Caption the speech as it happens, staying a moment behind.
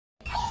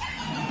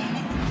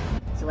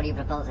So what are you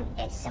proposing?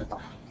 It's simple.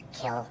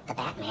 Kill the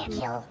Batman.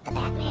 Kill the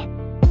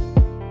Batman.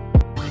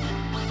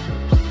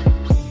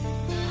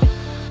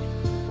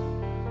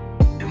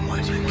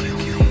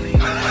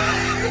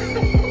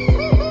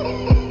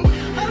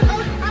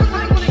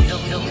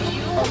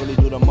 I really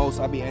do the most,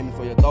 I be aiming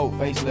for your throat.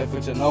 Facelift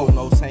with your nose,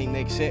 no Saint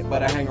Nick shit,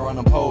 but I hang around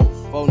the pole.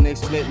 4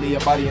 nicks split, leave your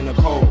body in the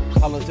cold.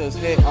 Hollow to his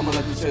hit, I'ma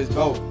let the shits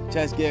go.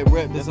 Chest get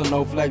ripped, this a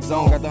no flex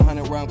zone. Got the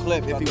 100-round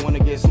clip if you wanna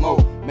get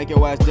smoked. Make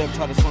your ass dip,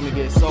 try to swim and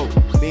get soaked.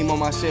 Beam on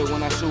my shit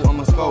when I shoot,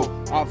 I'ma scope.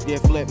 Ops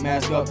get flipped,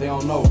 mask up, they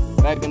don't know.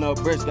 Bagging up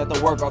bricks, got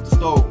the work off the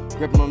stove.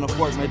 Gripping on the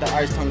fork, made the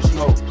ice turn to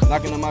snow.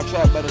 Knocking on my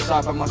trap, better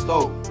shop at my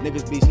stove.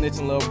 Niggas be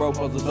snitching, little bro,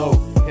 close the door.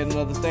 Hit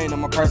another stain,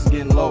 and my price is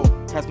getting low.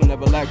 Qazper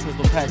never lack,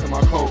 crystal packs in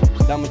my coat.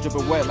 Diamond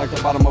dripping wet like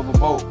the bottom of a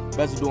boat.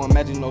 Bezel doing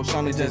magic, no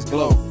shine, they just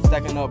glow.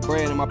 Stacking up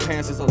bread and my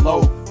pants is a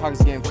low.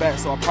 Pockets getting fat,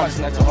 so I probably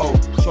snatch a hoe.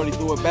 Shorty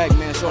threw it back,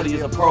 man, shorty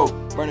is a pro.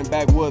 Burning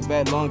backwood,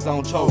 bad lungs, I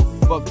don't choke.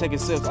 Fuck taking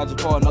sips, I just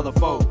pour another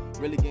foe.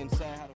 Really getting sad.